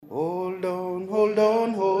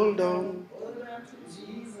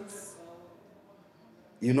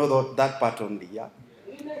You know that part only, yeah?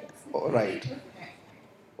 All right.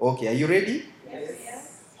 Okay, are you ready?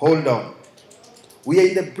 Yes. Hold on. We are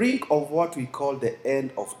in the brink of what we call the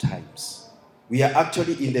end of times. We are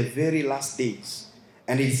actually in the very last days.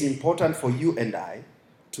 And it is important for you and I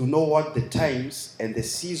to know what the times and the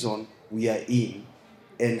season we are in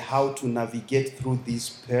and how to navigate through this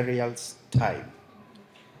perilous time.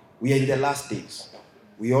 We are in the last days.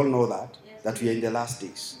 We all know that we are in the last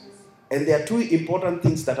days. And there are two important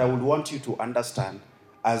things that I would want you to understand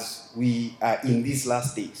as we are in these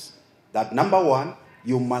last days. That number one,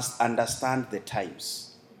 you must understand the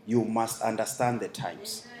times. You must understand the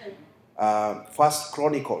times. First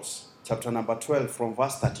Chronicles, chapter number 12, from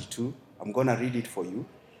verse 32. I'm going to read it for you.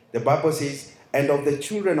 The Bible says, "And of the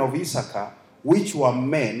children of Issachar, which were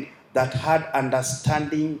men that had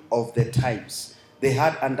understanding of the times." They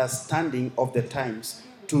had understanding of the times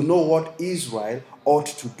to know what Israel ought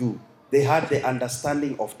to do. They had the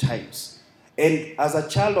understanding of times. And as a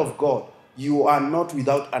child of God, you are not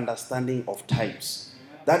without understanding of times.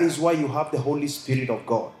 That is why you have the Holy Spirit of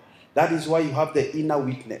God. That is why you have the inner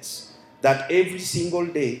witness. That every single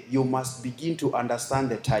day you must begin to understand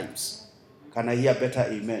the times. Can I hear better?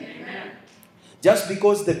 Amen. Amen. Just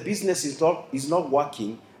because the business is not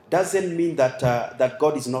working doesn't mean that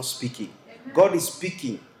God is not speaking. God is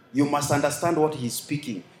speaking. You must understand what He's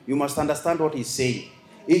speaking. You must understand what He's saying.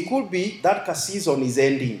 It could be that season is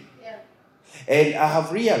ending. Yeah. And I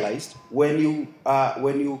have realized when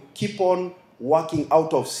you keep on working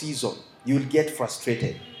out of season, you'll get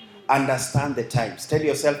frustrated. Understand the times. Tell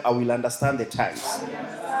yourself, I will understand the times.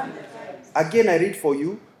 Again, I read for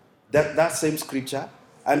you that same scripture.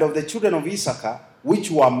 "And of the children of Issachar,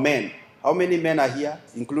 which were men." How many men are here,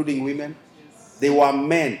 including women? They were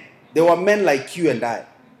men. They were men like you and I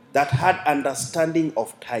that had understanding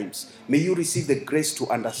of times. May you receive the grace to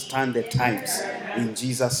understand the times in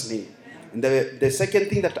Jesus' name. And the second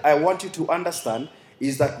thing that I want you to understand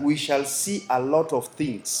is that we shall see a lot of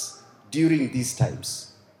things during these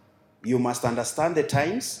times. You must understand the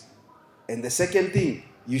times. And the second thing,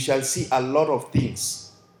 you shall see a lot of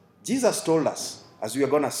things. Jesus told us, as we are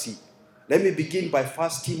going to see. Let me begin by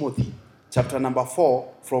 1 Timothy chapter number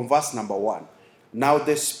 4 from verse number 1. "Now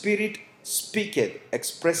the Spirit speaketh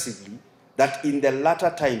expressively that in the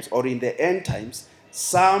latter times, or in the end times,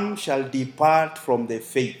 some shall depart from the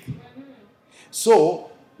faith."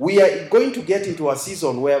 So we are going to get into a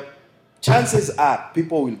season where chances are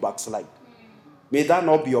people will backslide. May that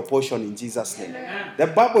not be your portion in Jesus' name. The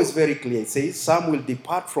Bible is very clear. It says, "Some will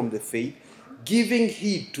depart from the faith, giving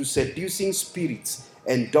heed to seducing spirits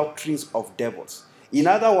and doctrines of devils." In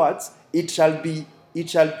other words, we shall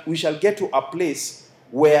get to a place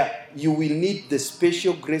where you will need the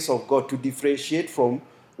special grace of God to differentiate from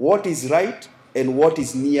what is right and what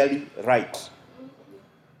is nearly right.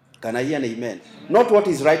 Can I hear an amen? Not what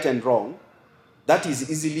is right and wrong. That is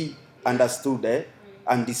easily understood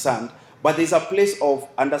and discerned. But there's a place of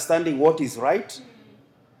understanding what is right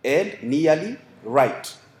and nearly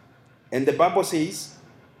right. And the Bible says,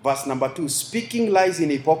 verse number 2, "Speaking lies in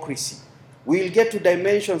hypocrisy." We will get to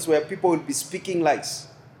dimensions where people will be speaking lies.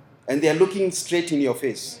 And they are looking straight in your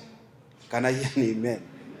face. Can I hear an amen?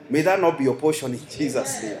 May that not be your portion in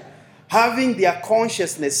Jesus' name. "Having their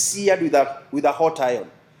consciousness seared with a hot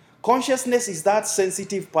iron." Consciousness is that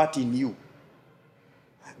sensitive part in you.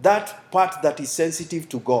 That part that is sensitive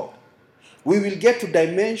to God. We will get to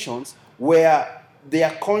dimensions where their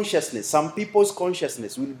consciousness, some people's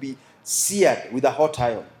consciousness, will be seared with a hot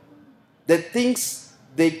iron. The things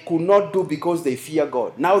they could not do because they fear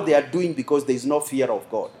God, now they are doing because there is no fear of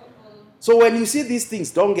God. So when you see these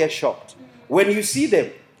things, don't get shocked. When you see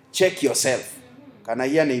them, check yourself. Can I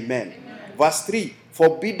hear an amen? Verse 3,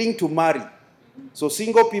 "Forbidding to marry." So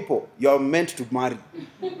single people, you are meant to marry.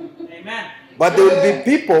 Amen. But there will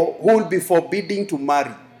be people who will be forbidding to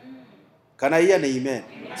marry. Can I hear an amen?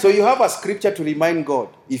 So you have a scripture to remind God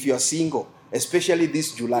if you are single, especially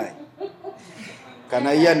this July. Can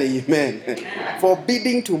I hear an amen?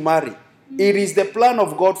 Forbidding to marry. It is the plan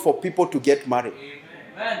of God for people to get married.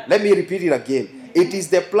 Amen. Let me repeat it again. It is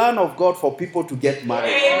the plan of God for people to get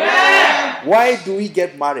married. Amen. Why do we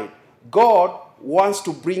get married? God wants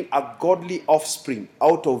to bring a godly offspring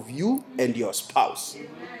out of you and your spouse.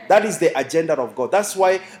 That is the agenda of God. That's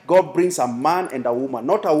why God brings a man and a woman,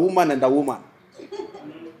 not a woman and a woman.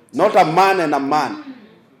 Not a man and a man.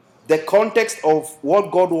 The context of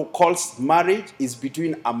what God calls marriage is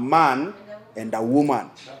between a man and a woman.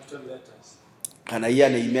 Can I hear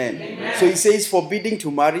an amen? Amen. So he says, "Forbidding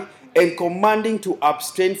to marry and commanding to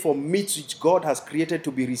abstain from meats which God has created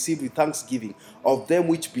to be received with thanksgiving of them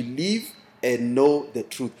which believe and know the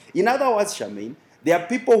truth." In other words, Charmaine, There are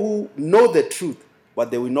people who know the truth,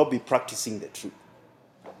 but they will not be practicing the truth.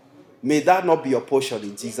 May that not be your portion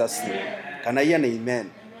in Jesus' name. Can I hear an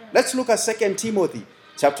amen? Let's look at 2 Timothy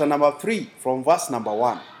chapter number 3 from verse number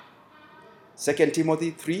 1. 2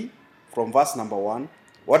 Timothy 3 from verse number 1.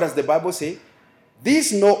 What does the Bible say?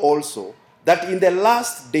 These know also that in the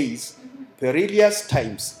last days perilous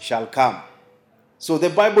times shall come. So the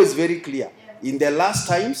Bible is very clear. In the last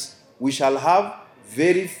times, we shall have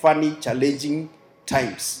very funny, challenging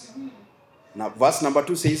times. Now, verse number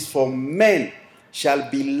 2 says, for men shall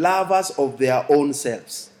be lovers of their own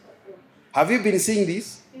selves. Have you been seeing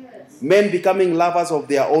this? Yes. Men becoming lovers of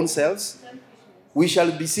their own selves. We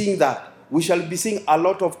shall be seeing that. We shall be seeing a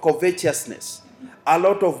lot of covetousness, a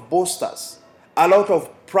lot of boasters, a lot of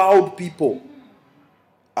proud people,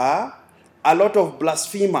 a lot of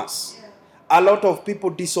blasphemers, a lot of people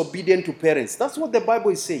disobedient to parents. That's what the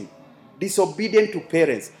Bible is saying. Disobedient to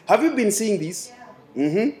parents. Have you been seeing this?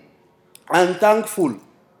 Mm-hmm. Unthankful.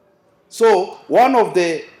 So, one of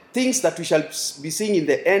the things that we shall be seeing in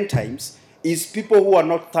the end times is people who are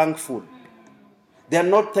not thankful. They are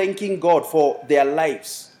not thanking God for their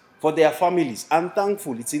lives, for their families.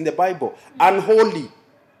 Unthankful. It's in the Bible. Unholy.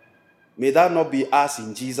 May that not be us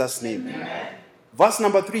in Jesus' name. Amen. Verse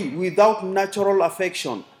number 3. Without natural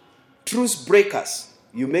affection. Truce breakers.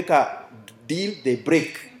 You make a deal, they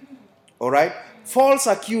break. All right? False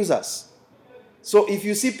accusers. So if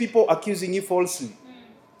you see people accusing you falsely,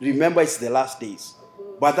 remember it's the last days.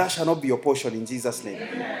 But that shall not be your portion in Jesus' name.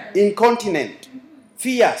 Amen. Incontinent.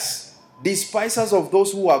 Fierce. Despisers of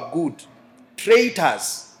those who are good.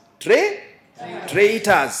 Traitors.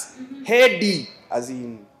 Traitors. Heady. As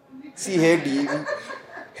in, see heady.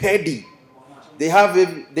 Heady. They have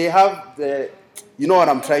the, you know what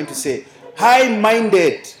I'm trying to say.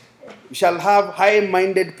 High-minded. We shall have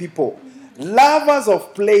high-minded people. Lovers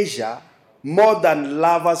of pleasure more than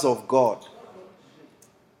lovers of God.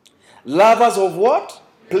 Lovers of what?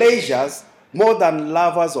 Pleasures more than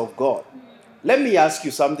lovers of God. Let me ask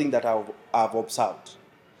you something that I've observed.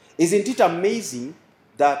 Isn't it amazing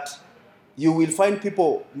that you will find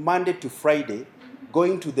people Monday to Friday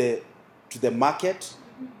going to the market,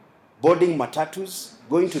 boarding matatus,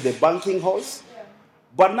 going to the banking halls?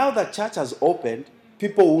 But now that church has opened,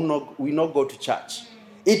 people will not go to church.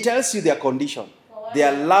 It tells you their condition. They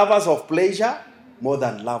are lovers of pleasure more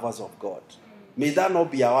than lovers of God. May that not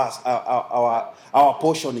be our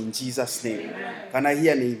portion in Jesus' name. Amen. Can I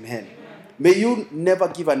hear an amen? May you never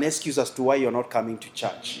give an excuse as to why you're not coming to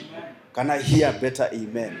church. Can I hear a better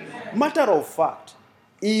amen? Matter of fact,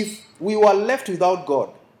 if we were left without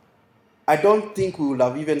God, I don't think we would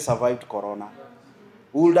have even survived Corona.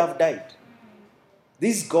 We would have died.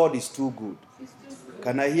 This God is too good.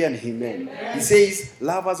 Can I hear an amen? He says,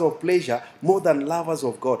 lovers of pleasure more than lovers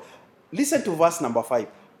of God. Listen to verse number 5.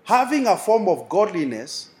 Having a form of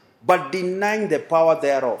godliness, but denying the power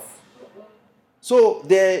thereof. So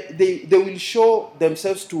they will show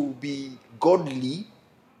themselves to be godly,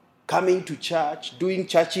 coming to church, doing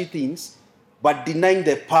churchy things, but denying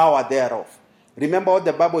the power thereof. Remember what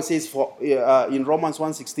the Bible says in Romans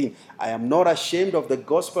 1:16. I am not ashamed of the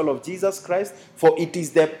gospel of Jesus Christ, for it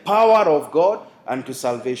is the power of God unto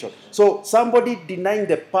salvation. So somebody denying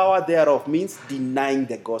the power thereof means denying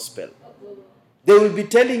the gospel. They will be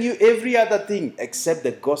telling you every other thing except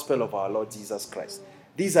the gospel of our Lord Jesus Christ.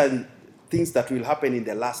 These are things that will happen in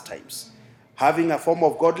the last times. Having a form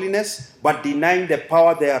of godliness, but denying the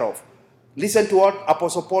power thereof. Listen to what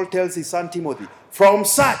Apostle Paul tells his son Timothy. From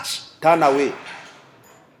such, turn away.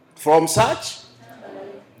 From such,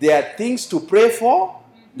 there are things to pray for,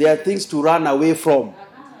 there are things to run away from.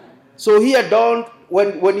 So here,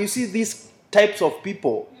 when you see these types of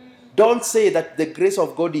people, don't say that the grace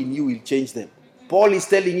of God in you will change them. Paul is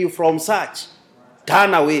telling you from such,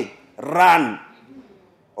 turn away, run.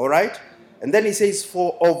 All right? And then he says,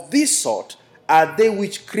 for of this sort are they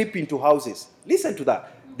which creep into houses. Listen to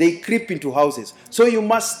that. They creep into houses. So you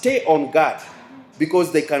must stay on guard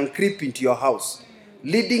because they can creep into your house.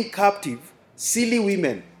 Leading captive silly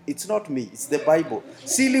women. It's not me, it's the Bible.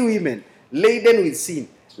 Silly women, laden with sin,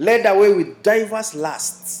 led away with diverse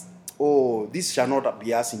lusts. Oh, this shall not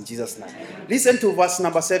be us in Jesus' name. Listen to verse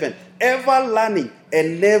number 7. Ever learning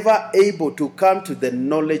and never able to come to the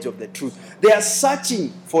knowledge of the truth. They are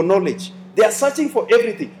searching for knowledge. They are searching for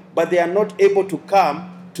everything, but they are not able to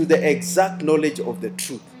come to the exact knowledge of the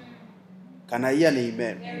truth. Can I hear an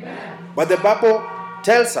amen? Amen. But the Bible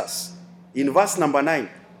tells us in verse number 9,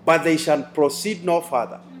 but they shall proceed no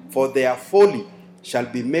further, for their folly shall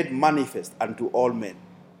be made manifest unto all men.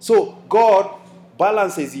 So God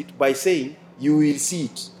balances it by saying, you will see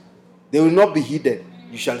it. They will not be hidden.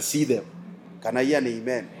 You shall see them. Can I hear an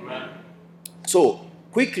amen? So,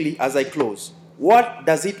 quickly as I close, what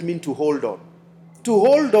does it mean to hold on? To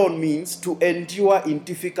hold on means to endure in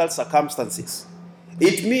difficult circumstances.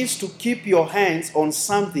 It means to keep your hands on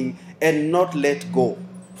something and not let go.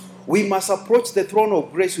 We must approach the throne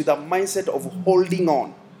of grace with a mindset of holding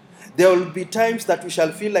on. There will be times that we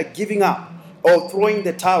shall feel like giving up or throwing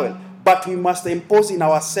the towel, but we must impose in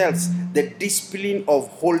ourselves the discipline of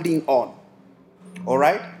holding on. All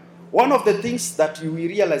right? One of the things that you will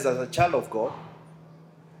realize as a child of God,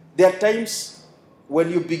 there are times when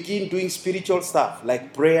you begin doing spiritual stuff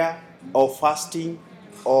like prayer or fasting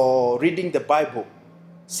or reading the Bible.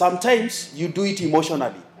 Sometimes you do it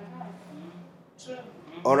emotionally.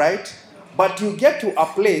 All right? But you get to a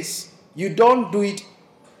place, you don't do it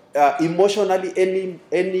emotionally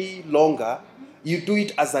any longer. You do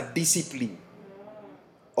it as a discipline.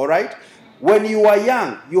 All right? When you were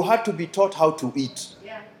young, you had to be taught how to eat.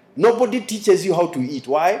 Nobody teaches you how to eat.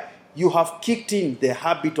 Why? You have kicked in the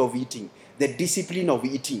habit of eating, the discipline of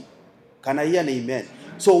eating. Can I hear an amen?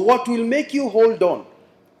 So what will make you hold on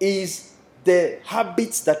is the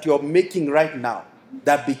habits that you're making right now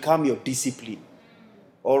that become your discipline.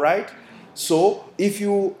 All right? So if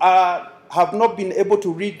you have not been able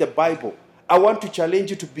to read the Bible, I want to challenge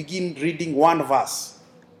you to begin reading one verse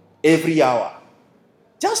every hour.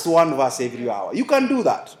 Just one verse every hour. You can do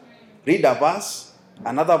that. Read a verse,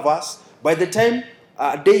 another verse. By the time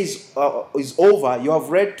a day is over, you have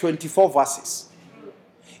read 24 verses.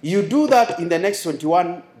 You do that in the next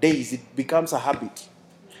 21 days, it becomes a habit.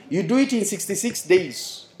 You do it in 66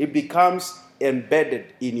 days, it becomes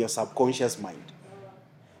embedded in your subconscious mind.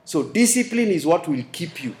 So discipline is what will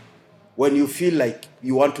keep you when you feel like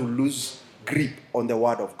you want to lose grip on the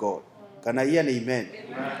word of God. Can I hear an amen?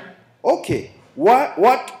 Amen. Okay,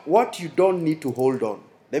 what you don't need to hold on.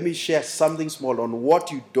 Let me share something small on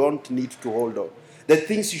what you don't need to hold on. The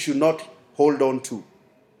things you should not hold on to.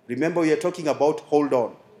 Remember, we are talking about hold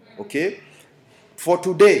on. Okay? For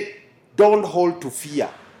today, don't hold to fear.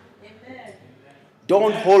 Amen.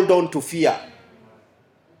 Don't hold on to fear.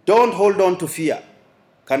 Don't hold on to fear.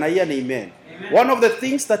 Can I hear an amen? Amen? One of the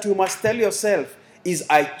things that you must tell yourself is,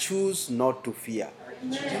 I choose not to fear.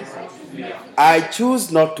 I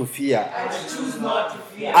choose not to fear. I choose not to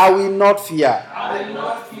fear. I will not fear. I will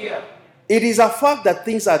not fear. It is a fact that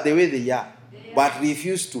things are the way they are, but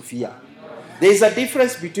refuse to fear. There is a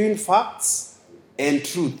difference between facts and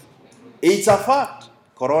truth. It's a fact.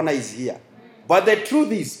 Corona is here. But the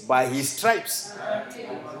truth is, by his stripes.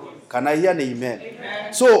 Can I hear an amen?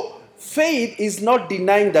 Amen. So, faith is not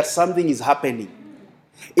denying that something is happening.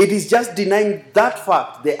 It is just denying that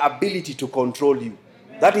fact, the ability to control you.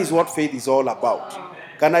 That is what faith is all about.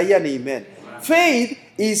 Can I hear an amen? Faith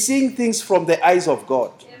is seeing things from the eyes of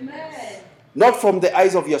God. Amen. Not from the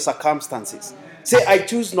eyes of your circumstances. Say, I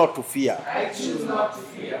choose not to fear. I choose not to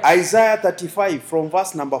fear. Isaiah 35 from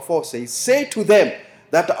verse number 4 says, say to them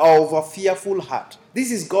that are of a fearful heart.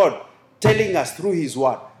 This is God telling us through his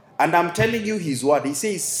word. And I'm telling you his word. He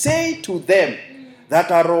says, say to them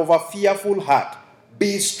that are of a fearful heart,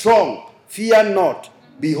 be strong, fear not.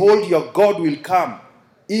 Behold, your God will come.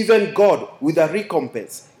 Even God with a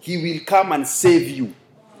recompense. He will come and save you.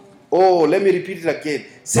 Oh, let me repeat it again.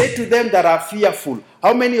 Say to them that are fearful.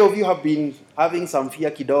 How many of you have been having some fear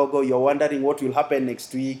kidogo? You're wondering what will happen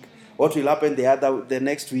next week. What will happen the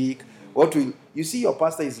next week. You see your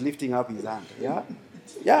pastor is lifting up his hand. Yeah?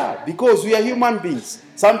 Yeah, because we are human beings.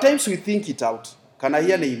 Sometimes we think it out. Can I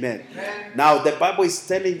hear an amen? Amen. Now, the Bible is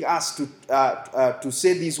telling us to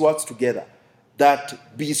say these words together.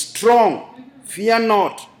 That be strong, fear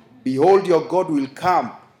not. Behold, your God will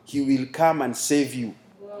come. He will come and save you.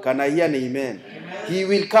 Can I hear an amen? Amen. He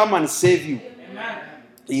will come and save you. Amen.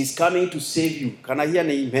 He is coming to save you. Can I hear an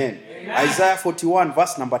amen? Amen. Isaiah 41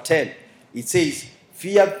 verse number 10. It says,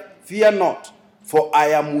 fear not, for I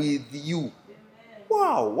am with you.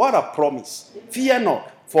 Wow, what a promise. Fear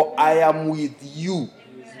not, for I am with you.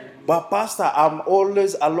 But pastor, I'm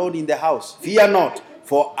always alone in the house. Fear not,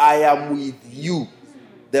 for I am with you.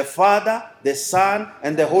 The Father, the Son,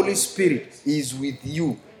 and the Holy Spirit is with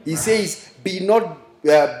you. He says, don't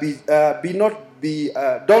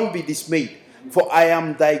be dismayed, for I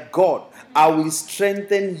am thy God. I will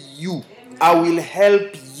strengthen you. I will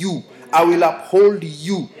help you. I will uphold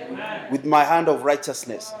you with my hand of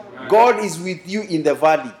righteousness. God is with you in the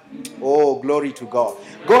valley. Oh, glory to God.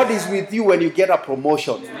 God is with you when you get a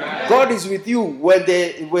promotion. God is with you when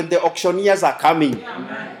the auctioneers are coming.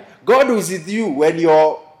 God is with you when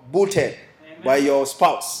you're booted by your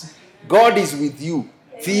spouse. God is with you.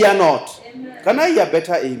 Fear not. Can I hear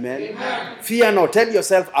better amen? Fear not. Tell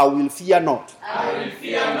yourself, I will fear not. I will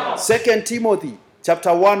fear not. 2 Timothy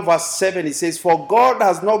chapter 1 verse 7, it says, for God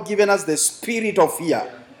has not given us the spirit of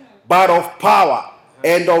fear, but of power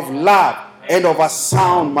and of love and of a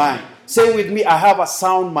sound mind. Say with me, I have a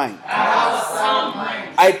sound mind. I have a sound mind.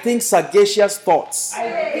 I think sagacious thoughts.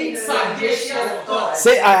 I think sagacious thoughts.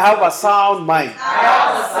 Say, I have a sound mind. I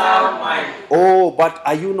have a sound mind. Oh, but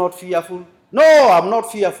are you not fearful? No, I'm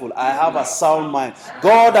not fearful. I have a sound mind.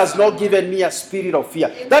 God has not given me a spirit of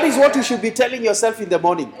fear. That is what you should be telling yourself in the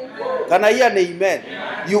morning. Can I hear an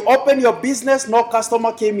amen? You open your business, no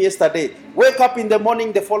customer came yesterday. Wake up in the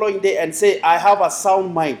morning the following day and say, I have a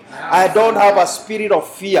sound mind. I don't have a spirit of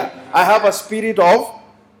fear. I have a spirit of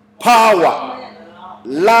power,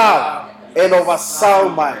 love, and of a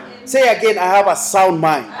sound mind. Say again, I have a sound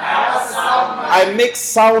mind. I have a sound mind. I make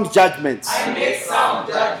sound judgments. I make sound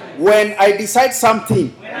judgments. When I decide something,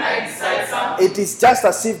 When I decide something, it is just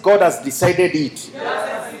as if God has decided it. just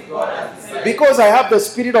as if God has decided. Because I have the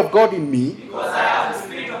Spirit of God in me, Because I have the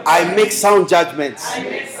spirit of I make sound judgments. I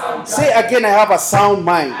make sound judgments. Say again, I have a sound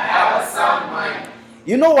mind. I have a sound mind.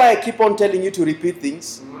 You know why I keep on telling you to repeat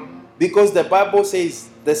things? Because the Bible says,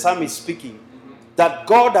 the psalmist speaking, that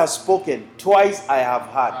God has spoken, twice I have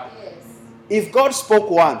heard. If God spoke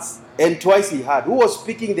once and twice he heard, who was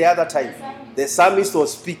speaking the other time? The psalmist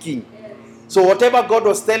was speaking. So whatever God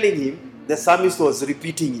was telling him, the psalmist was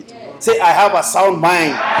repeating it. Say, I have a sound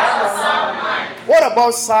mind. I have a sound mind. What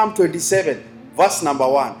about Psalm 27, verse number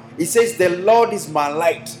 1? It says, the Lord is my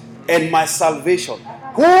light and my salvation.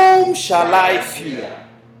 Whom shall I fear?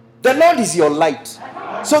 The Lord is your light.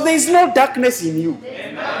 So there is no darkness in you.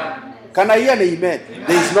 Can I hear an amen?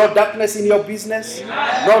 There is no darkness in your business,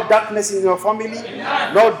 no darkness in your family,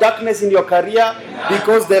 no darkness in your career,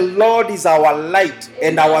 because the Lord is our light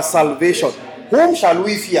and our salvation. Whom shall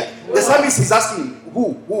we fear? The psalmist is asking,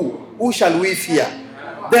 who shall we fear?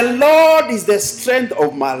 The Lord is the strength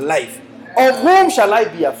of my life. Of whom shall I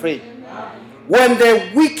be afraid? When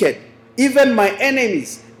the wicked, even my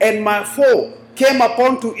enemies and my foe, came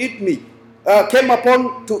upon to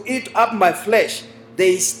eat up my flesh,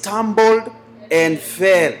 they stumbled and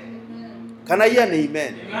fell. Can I hear an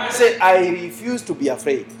amen? Say, I refuse to be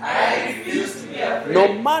afraid. I refuse to be afraid.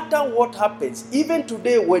 No matter what happens, even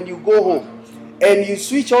today when you go home and you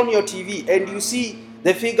switch on your TV and you see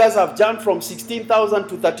the figures have jumped from 16,000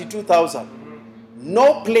 to 32,000,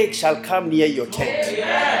 no plague shall come near your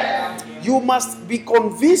tent. You must be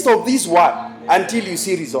convinced of this word until you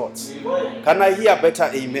see results. Can I hear better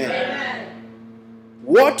amen?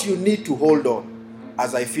 What you need to hold on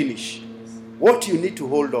as I finish. What you need to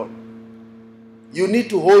hold on. You need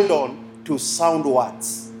to hold on to sound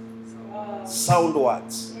words. Sound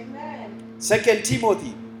words. 2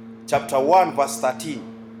 Timothy chapter 1 verse 13.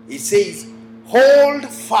 It says, hold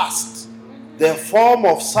fast the form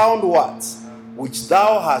of sound words which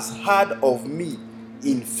thou hast heard of me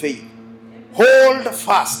in faith. Hold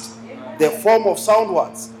fast the form of sound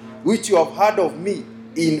words which you have heard of me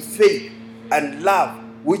in faith and love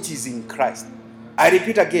which is in Christ. I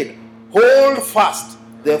repeat again, hold fast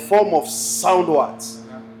the form of sound words.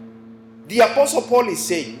 The Apostle Paul is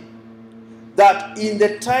saying that in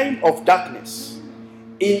the time of darkness,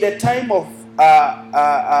 in the time of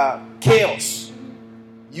chaos,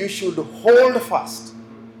 you should hold fast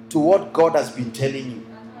to what God has been telling you.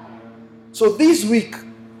 So this week,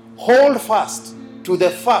 hold fast to the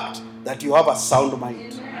fact that you have a sound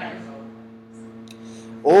mind.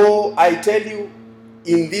 Oh, I tell you,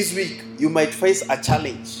 in this week, you might face a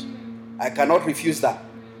challenge. I cannot refuse that.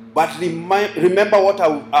 But remember what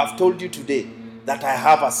I've told you today, that I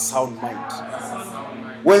have a sound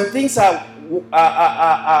mind. When things are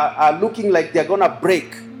looking like they're going to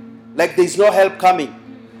break, like there's no help coming,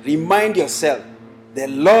 remind yourself, the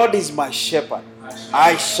Lord is my shepherd.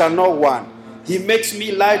 I shall not want. He makes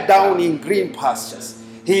me lie down in green pastures.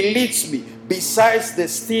 He leads me beside the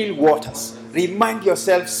still waters. Remind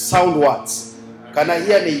yourself sound words. Can I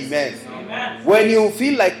hear an amen? Amen. When you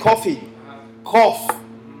feel like coughing, cough.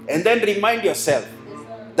 And then remind yourself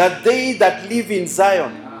that they that live in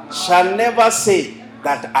Zion shall never say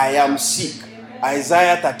that I am sick.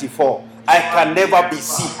 Isaiah 34. I can never be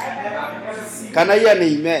sick. Can I hear an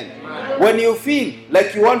amen? When you feel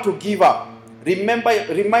like you want to give up,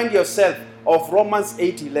 remind yourself of Romans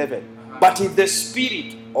 8:11. But if the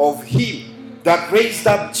spirit of him that raised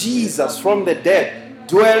up Jesus from the dead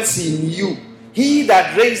dwells in you, he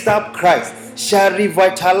that raised up Christ shall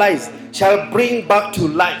revitalize, shall bring back to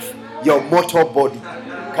life your mortal body.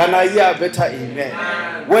 Can I hear a better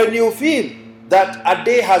amen? When you feel that a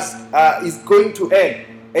day is going to end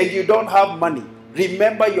and you don't have money,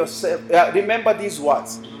 remember yourself. Remember these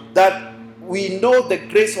words, that we know the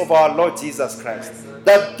grace of our Lord Jesus Christ,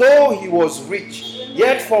 that though he was rich,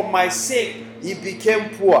 yet for my sake he became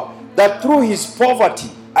poor, that through his poverty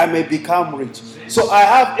I may become rich. So I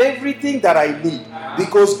have everything that I need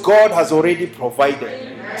because God has already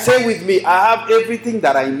provided. Say with me, I have everything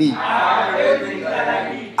that I need.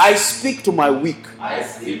 I speak to my weak.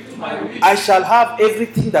 I shall have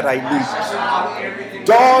everything that I need.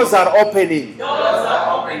 Doors are opening.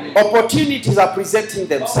 Opportunities are presenting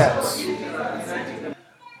themselves.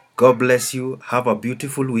 God bless you. Have a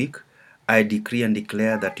beautiful week. I decree and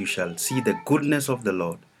declare that you shall see the goodness of the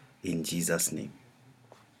Lord in Jesus' name.